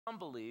Some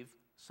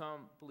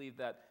believe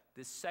that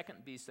this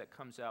second beast that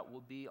comes out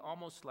will be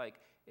almost like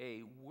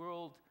a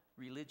world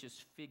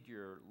religious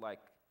figure, like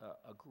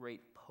a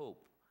great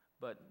pope,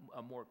 but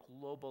a more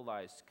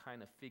globalized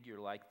kind of figure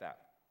like that.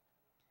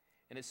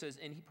 And it says,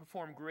 and he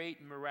performed great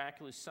and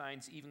miraculous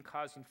signs, even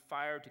causing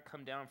fire to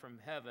come down from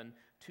heaven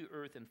to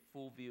earth in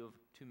full view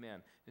to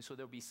men. And so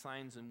there'll be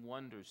signs and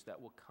wonders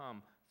that will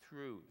come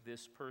through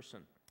this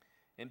person.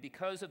 And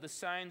because of the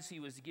signs he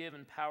was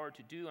given power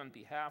to do on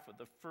behalf of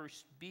the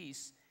first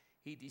beast,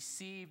 he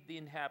deceived the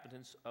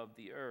inhabitants of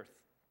the earth.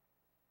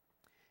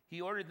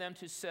 He ordered them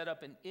to set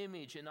up an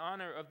image in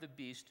honor of the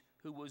beast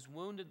who was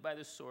wounded by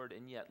the sword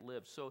and yet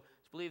lived. So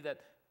it's believed that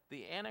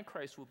the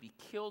Antichrist will be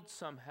killed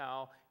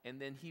somehow, and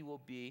then he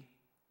will be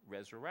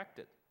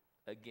resurrected.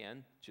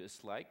 Again,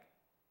 just like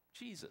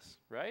Jesus,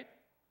 right?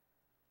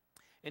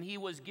 And he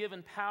was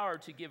given power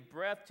to give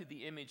breath to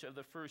the image of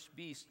the first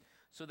beast,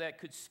 so that it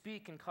could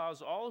speak and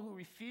cause all who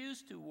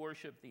refused to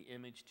worship the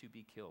image to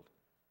be killed.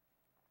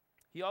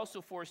 He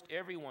also forced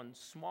everyone,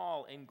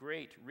 small and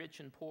great, rich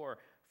and poor,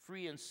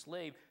 free and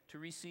slave, to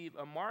receive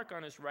a mark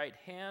on his right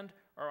hand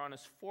or on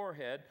his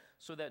forehead,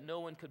 so that no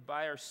one could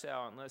buy or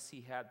sell unless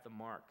he had the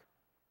mark,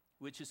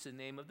 which is the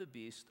name of the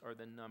beast or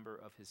the number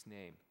of his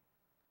name.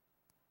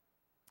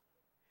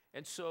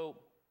 And so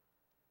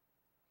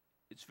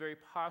it's very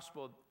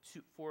possible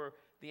for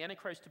the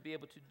Antichrist to be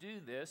able to do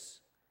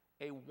this.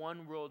 A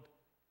one-world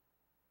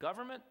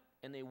government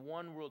and a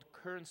one-world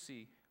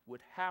currency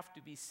would have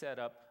to be set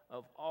up,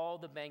 of all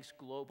the banks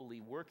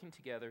globally working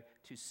together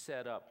to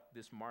set up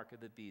this mark of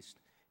the beast,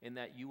 in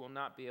that you will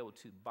not be able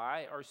to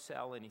buy or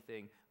sell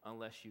anything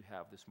unless you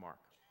have this mark.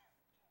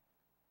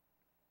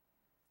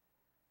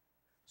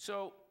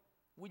 So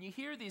when you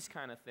hear these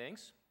kind of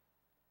things,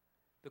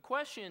 the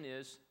question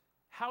is,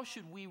 how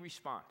should we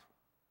respond?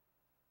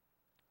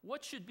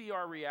 What should be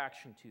our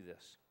reaction to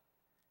this?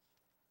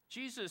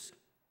 Jesus,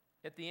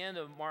 at the end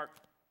of Mark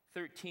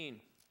 13,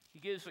 he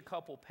gives a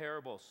couple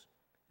parables.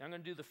 I'm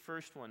going to do the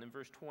first one in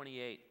verse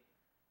 28.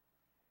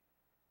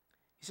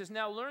 He says,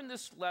 now learn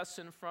this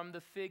lesson from the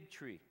fig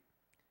tree.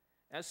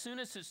 As soon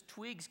as its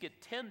twigs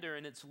get tender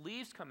and its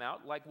leaves come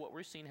out, like what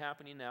we're seeing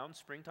happening now in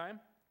springtime,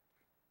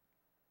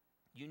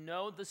 you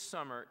know the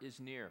summer is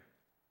near.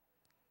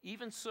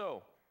 Even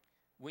so,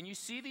 when you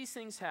see these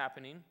things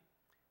happening,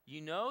 you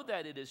know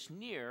that it is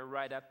near,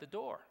 right at the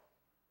door.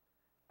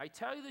 I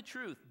tell you the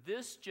truth,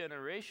 this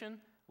generation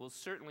will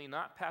certainly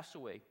not pass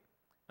away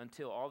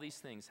until all these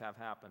things have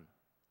happened.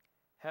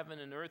 Heaven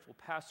and earth will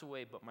pass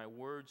away, but my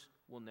words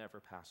will never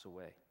pass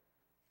away.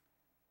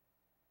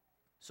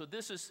 So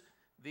this is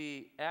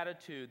the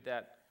attitude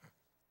that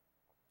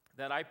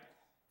I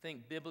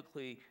think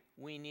biblically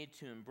we need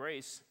to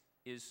embrace,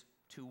 is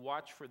to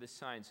watch for the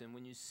signs. And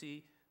when you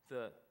see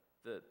the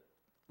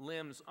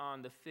limbs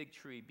on the fig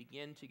tree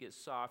begin to get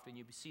soft and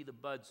you see the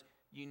buds,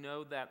 you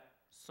know that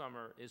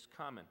summer is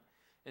coming.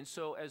 And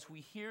so as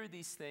we hear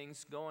these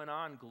things going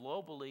on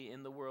globally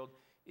in the world,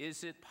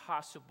 is it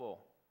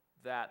possible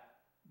that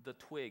the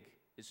twig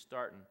is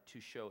starting to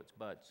show its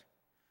buds?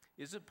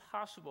 Is it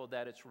possible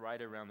that it's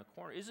right around the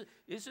corner?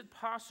 Is it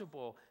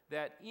possible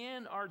that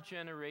in our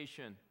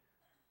generation,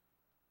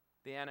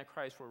 the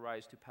Antichrist will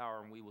rise to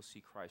power and we will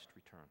see Christ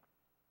return?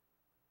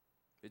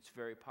 It's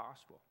very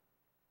possible.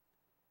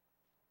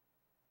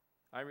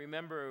 I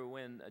remember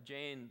when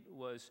Jane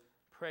was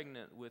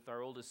pregnant with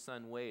our oldest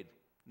son, Wade.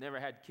 Never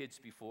had kids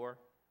before.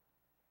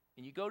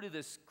 And you go to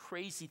this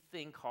crazy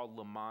thing called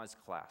Lamaze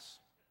class.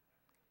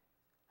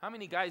 How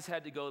many guys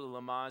had to go to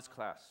Lamaze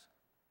class?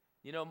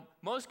 You know,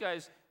 most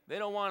guys, they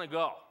don't want to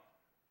go,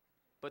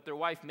 but their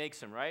wife makes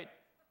them, right?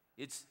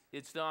 It's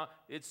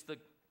the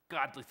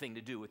godly thing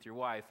to do with your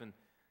wife. And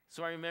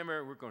so I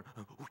remember we're going,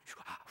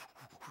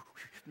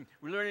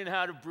 we're learning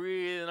how to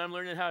breathe, and I'm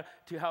learning how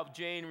to help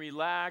Jane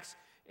relax.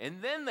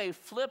 And then they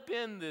flip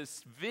in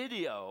this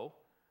video,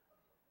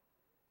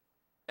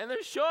 and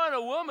they're showing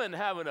a woman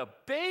having a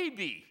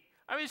baby.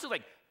 I mean, it's just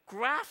like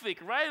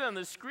graphic right on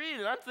the screen,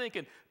 and I'm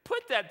thinking,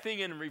 put that thing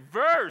in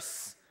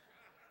reverse.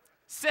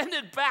 Send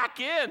it back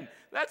in.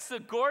 That's the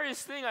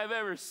goriest thing I've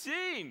ever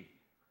seen.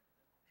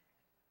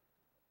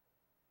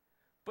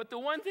 But the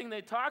one thing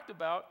they talked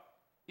about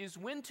is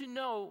when to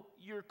know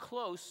you're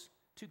close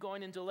to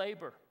going into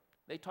labor.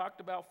 They talked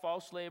about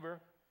false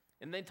labor,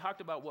 and they talked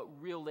about what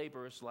real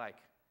labor is like.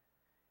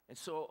 And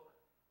so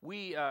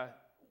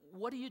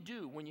what do you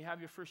do when you have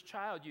your first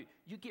child?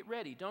 You get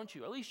ready, don't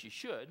you? At least you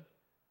should.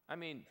 I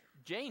mean,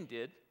 Jane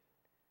did.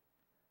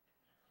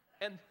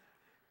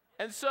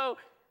 And so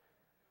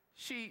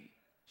she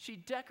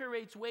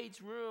decorates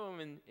Wade's room,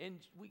 and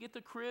we get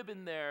the crib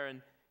in there,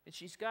 and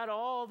she's got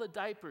all the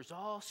diapers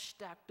all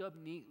stacked up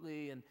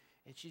neatly, and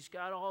she's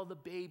got all the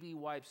baby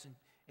wipes,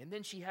 and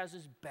then she has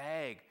this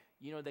bag.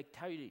 You know, they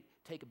tell you to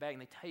take a bag,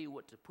 and they tell you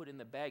what to put in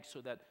the bag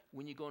so that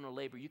when you go into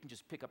labor, you can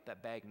just pick up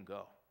that bag and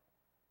go.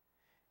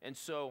 And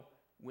so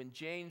when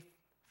Jane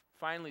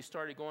finally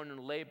started going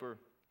into labor,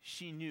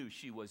 she knew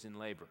she was in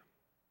labor.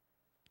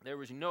 There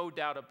was no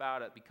doubt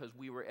about it because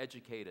we were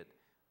educated.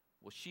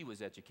 Well, she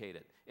was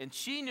educated. And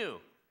she knew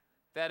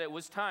that it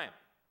was time.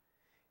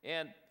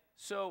 And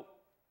so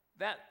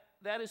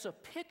that is a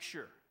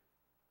picture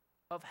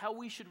of how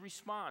we should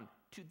respond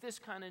to this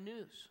kind of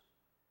news,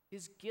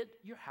 is get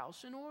your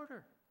house in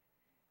order.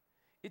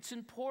 It's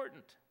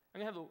important.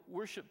 I'm going to have the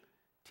worship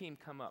team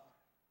come up.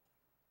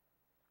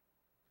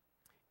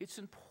 It's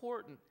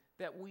important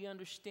that we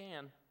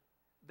understand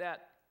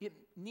that it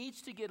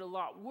needs to get a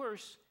lot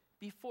worse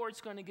before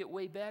it's going to get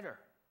way better.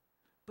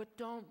 But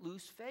don't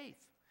lose faith.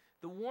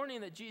 The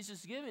warning that Jesus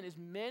is giving is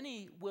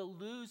many will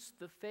lose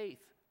the faith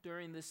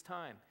during this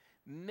time.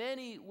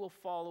 Many will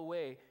fall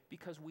away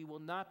because we will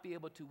not be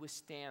able to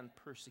withstand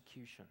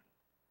persecution.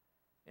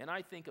 And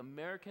I think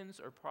Americans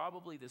are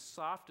probably the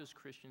softest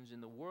Christians in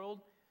the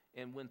world.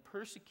 And when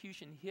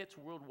persecution hits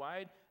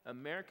worldwide,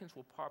 Americans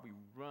will probably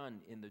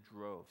run in the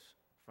droves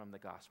from the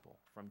gospel,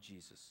 from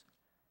Jesus.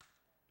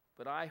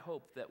 But I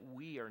hope that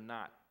we are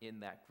not in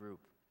that group.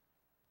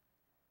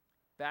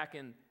 Back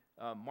in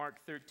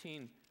Mark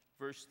 13,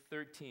 verse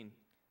 13,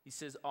 he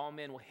says, all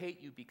men will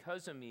hate you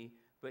because of me,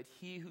 but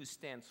he who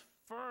stands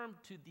firm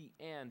to the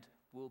end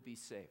will be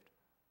saved.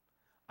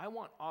 I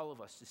want all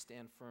of us to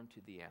stand firm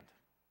to the end.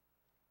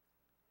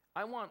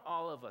 I want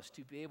all of us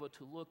to be able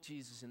to look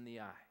Jesus in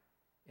the eye.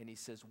 And he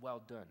says,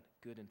 well done,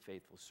 good and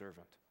faithful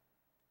servant.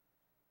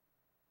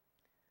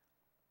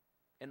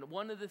 And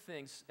one of the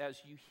things,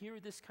 as you hear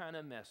this kind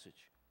of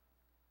message,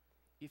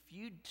 if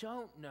you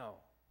don't know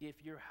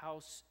if your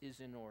house is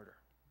in order,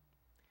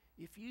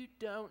 if you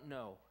don't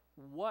know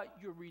what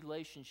your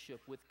relationship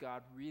with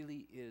God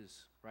really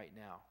is right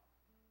now,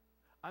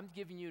 I'm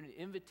giving you an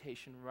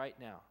invitation right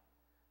now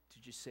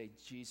to just say,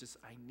 Jesus,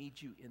 I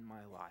need you in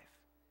my life.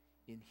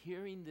 In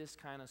hearing this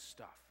kind of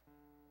stuff,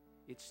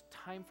 it's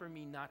time for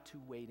me not to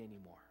wait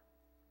anymore.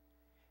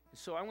 And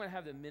so I'm going to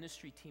have the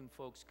ministry team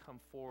folks come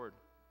forward.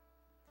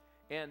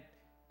 And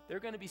they're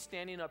going to be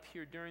standing up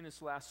here during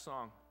this last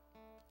song.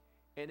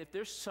 And if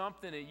there's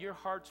something that your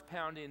heart's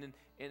pounding,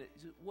 and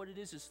what it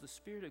is the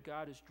Spirit of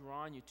God is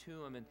drawing you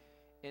to Him,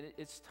 and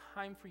it's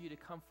time for you to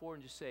come forward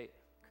and just say,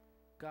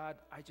 God,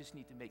 I just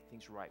need to make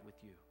things right with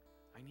you.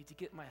 I need to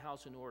get my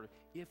house in order.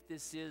 If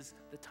this is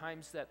the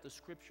times that the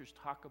Scriptures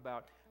talk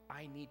about,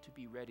 I need to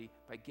be ready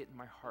by getting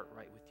my heart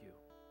right with you,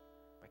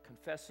 by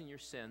confessing your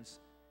sins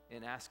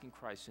and asking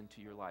Christ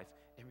into your life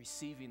and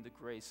receiving the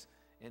grace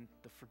and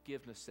the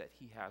forgiveness that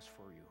He has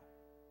for you.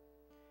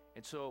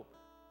 And so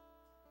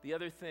the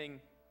other thing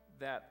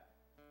that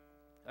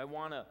I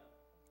want to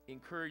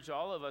encourage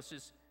all of us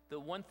is the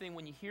one thing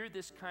when you hear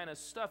this kind of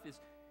stuff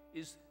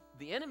is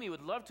the enemy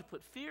would love to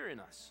put fear in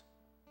us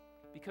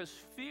because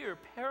fear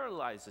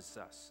paralyzes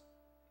us.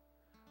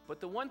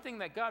 But the one thing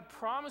that God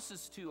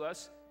promises to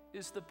us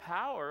is the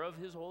power of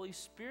His Holy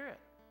Spirit.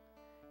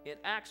 In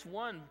Acts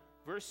 1,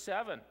 verse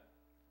 7,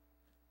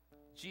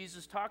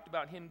 Jesus talked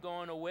about Him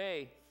going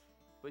away,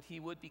 but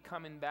He would be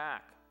coming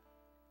back.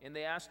 And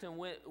they asked Him,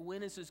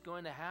 when is this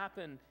going to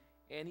happen?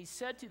 And He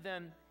said to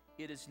them,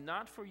 it is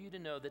not for you to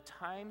know the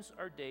times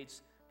or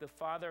dates the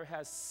Father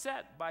has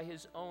set by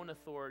His own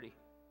authority.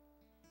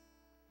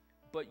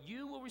 But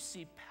you will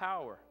receive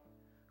power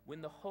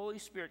when the Holy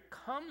Spirit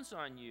comes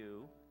on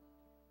you,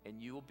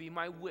 and you will be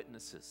my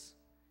witnesses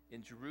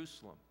in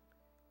Jerusalem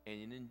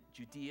and in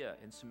Judea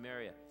and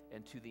Samaria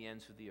and to the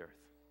ends of the earth.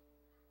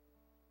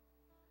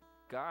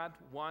 God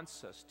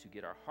wants us to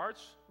get our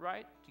hearts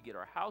right, to get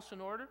our house in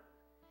order,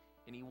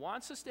 and He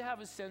wants us to have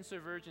a sense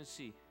of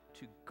urgency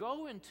to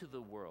go into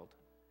the world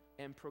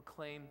and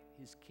proclaim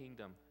His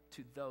kingdom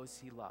to those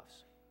He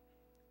loves.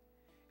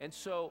 And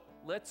so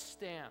let's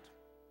stand.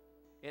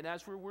 And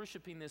as we're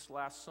worshiping this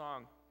last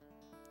song,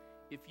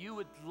 if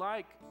you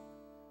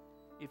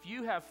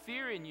have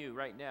fear in you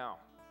right now,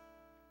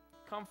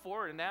 come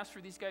forward and ask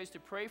for these guys to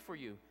pray for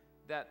you,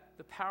 that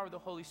the power of the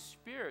Holy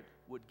Spirit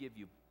would give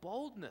you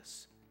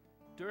boldness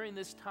during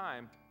this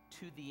time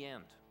to the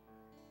end.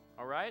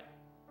 All right?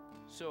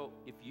 So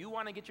if you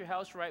want to get your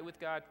house right with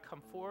God,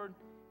 come forward.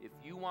 If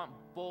you want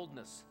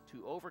boldness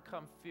to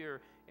overcome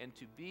fear and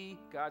to be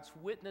God's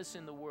witness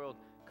in the world,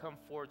 come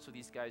forward so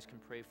these guys can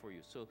pray for you.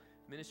 So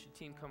ministry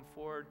team, come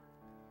forward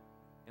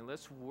and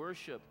let's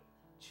worship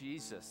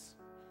Jesus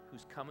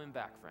who's coming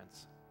back,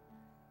 friends.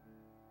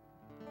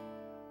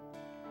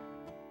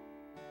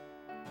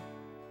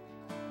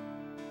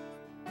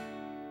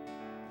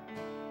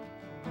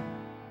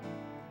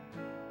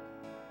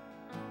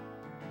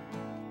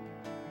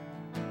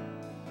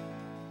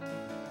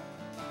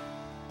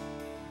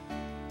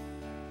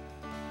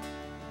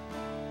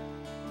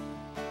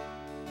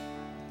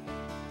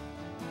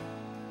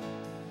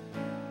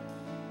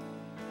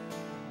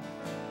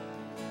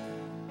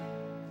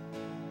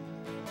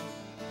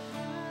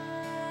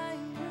 I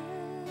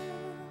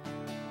will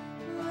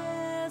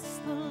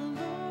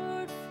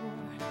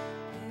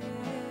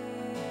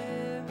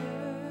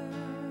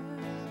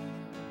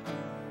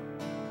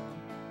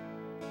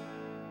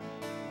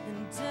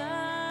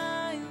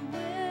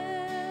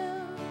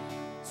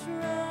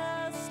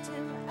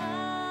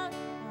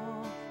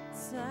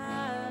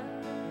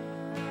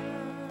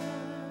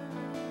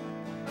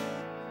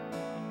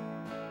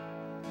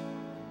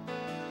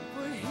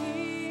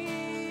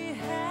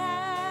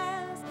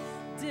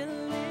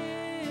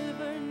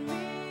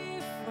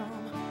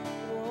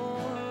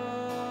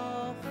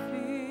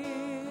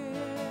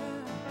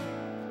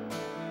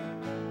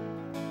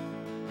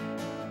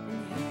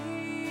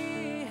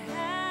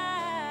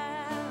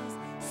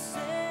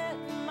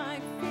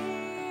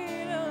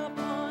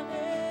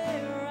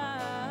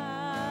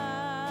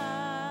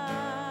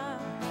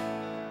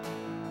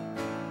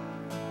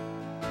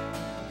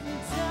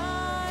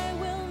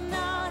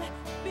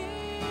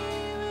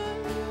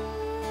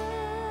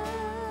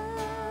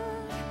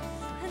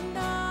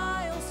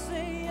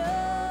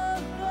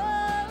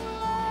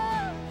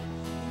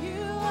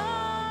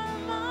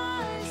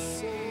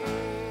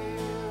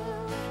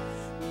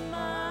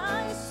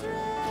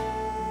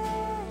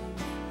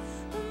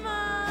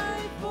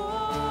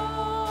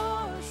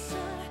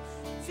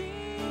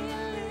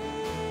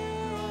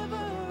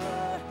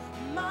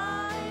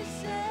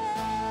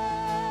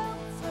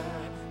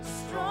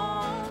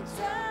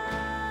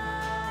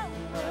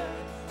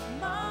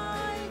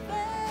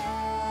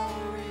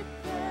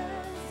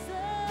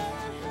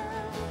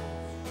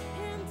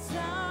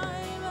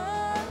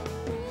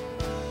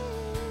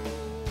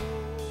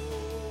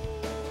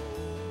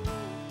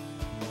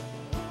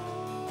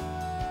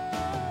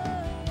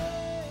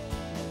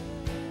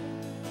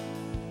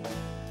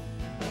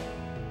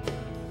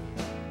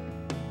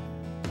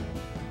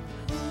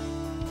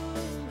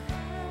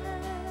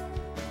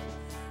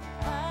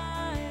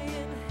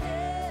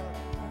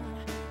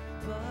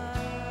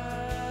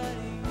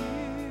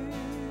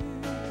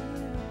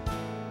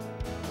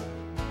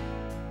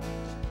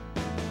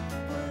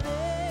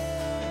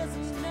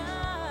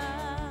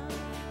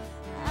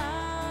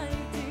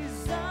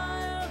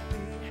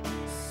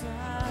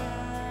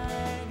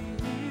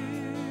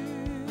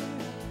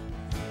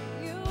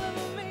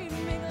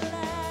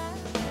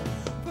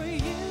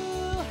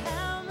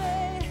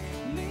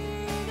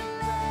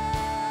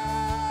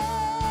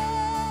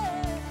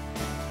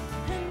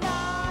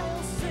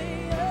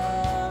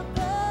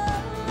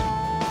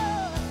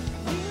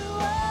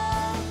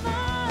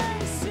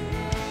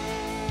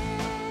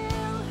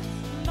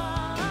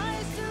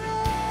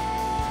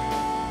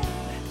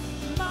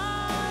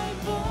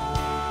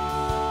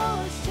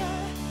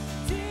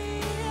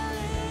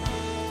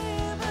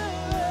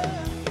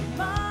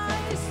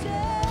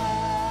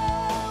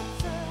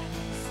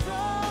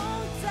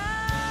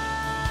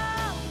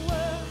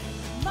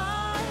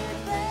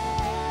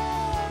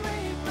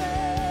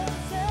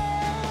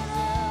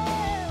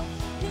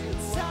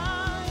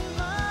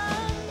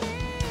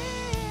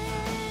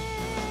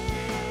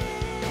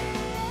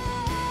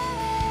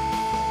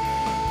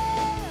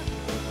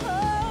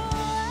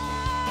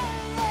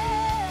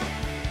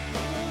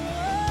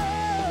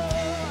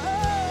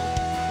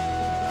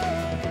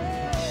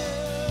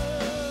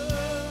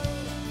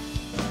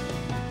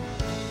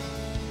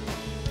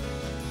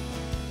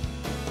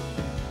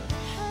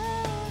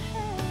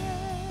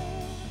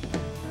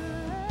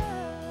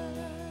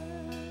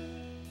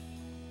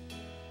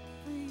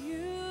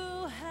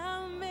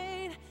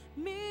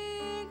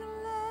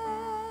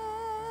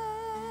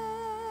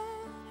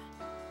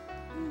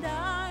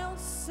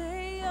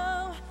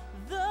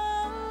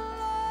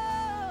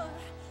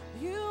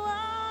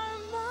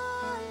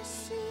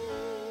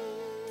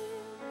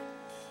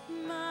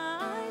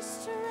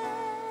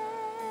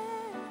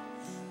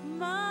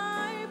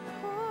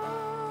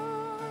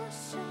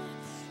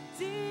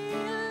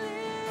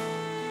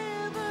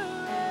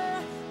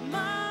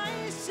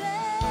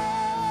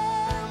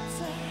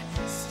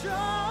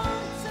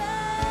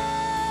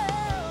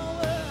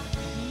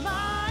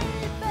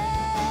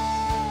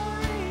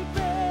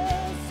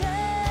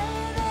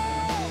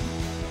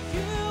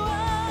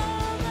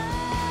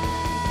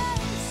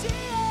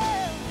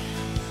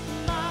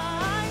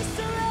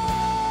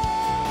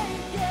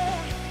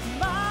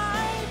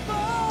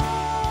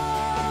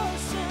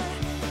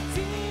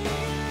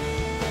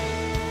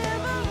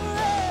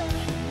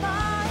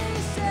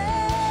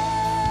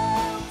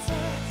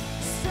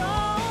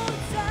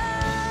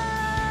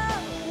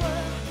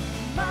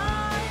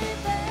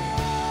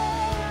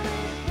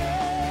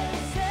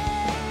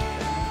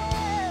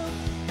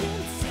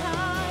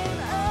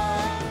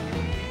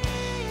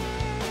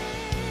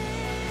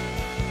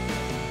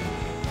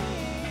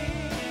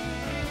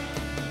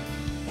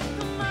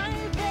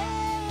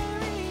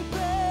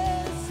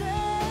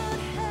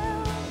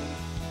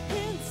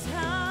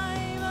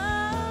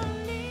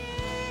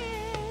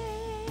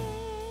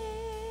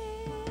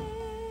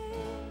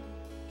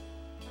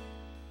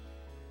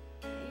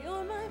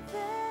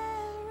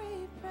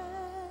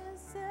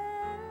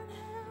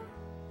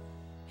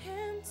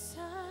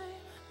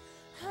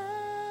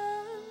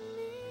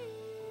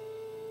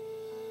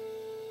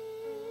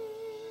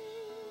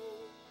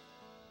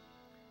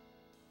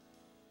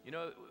You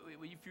know,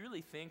 if you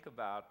really think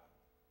about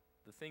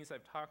the things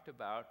I've talked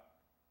about,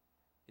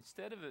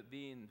 instead of it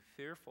being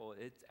fearful,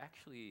 it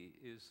actually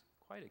is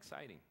quite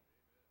exciting.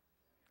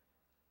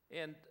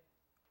 And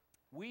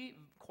we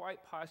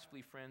quite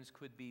possibly, friends,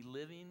 could be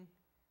living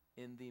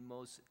in the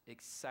most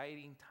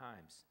exciting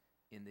times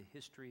in the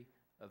history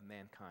of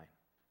mankind.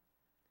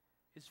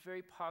 It's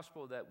very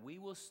possible that we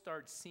will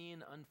start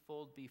seeing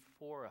unfold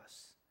before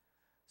us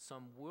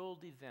some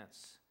world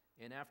events.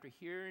 And after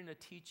hearing a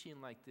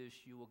teaching like this,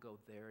 you will go,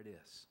 there it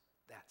is.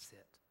 That's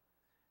it.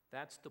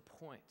 That's the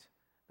point.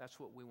 That's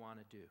what we want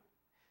to do.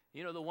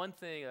 You know, the one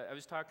thing, I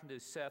was talking to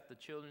Seth, the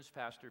children's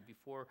pastor,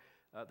 before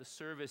the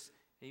service.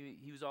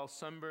 He was all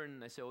sunburned,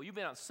 and I said, well, you've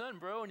been out sun,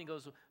 bro? And he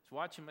goes, I was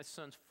watching my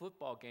son's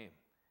football game.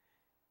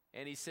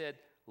 And he said,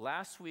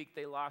 last week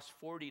they lost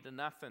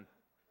 40-0.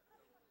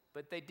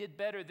 But they did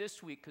better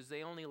this week because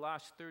they only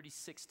lost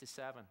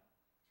 36-7.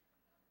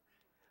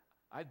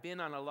 I've been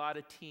on a lot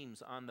of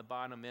teams on the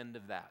bottom end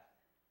of that.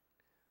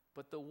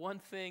 But the one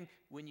thing,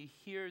 when you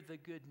hear the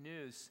good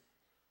news,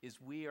 is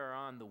we are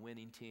on the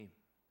winning team.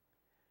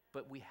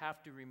 But we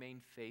have to remain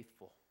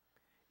faithful.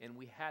 And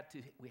we have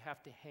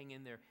to hang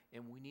in there,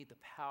 and we need the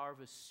power of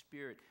His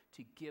Spirit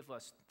to give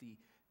us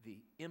the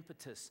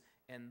impetus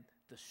and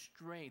the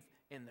strength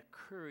and the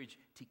courage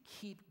to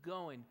keep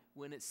going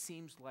when it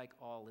seems like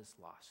all is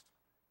lost.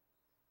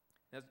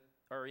 As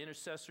our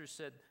intercessors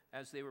said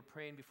as they were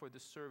praying before the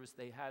service,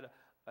 they had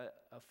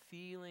a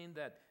feeling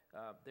that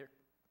there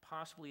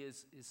possibly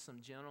is some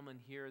gentleman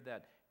here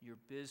that your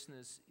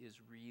business is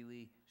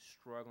really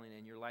struggling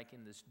and you're like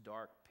in this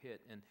dark pit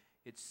and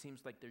it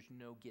seems like there's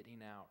no getting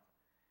out.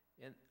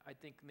 And I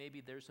think maybe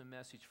there's a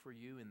message for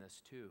you in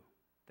this too,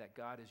 that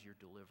God is your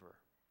deliverer.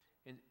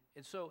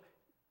 And so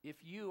if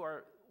you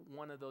are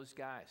one of those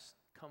guys,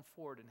 come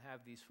forward and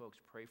have these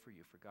folks pray for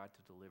you for God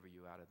to deliver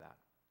you out of that.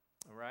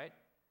 All right?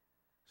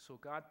 So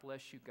God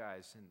bless you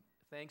guys. And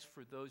thanks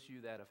for those of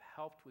you that have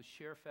helped with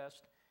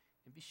ShareFest.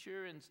 And be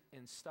sure and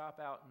stop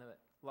out in the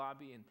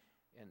lobby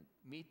and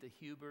meet the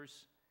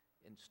Hubers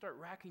and start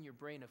racking your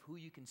brain of who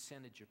you can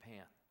send to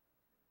Japan.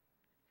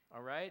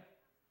 All right?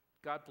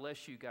 God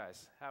bless you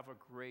guys. Have a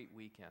great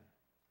weekend.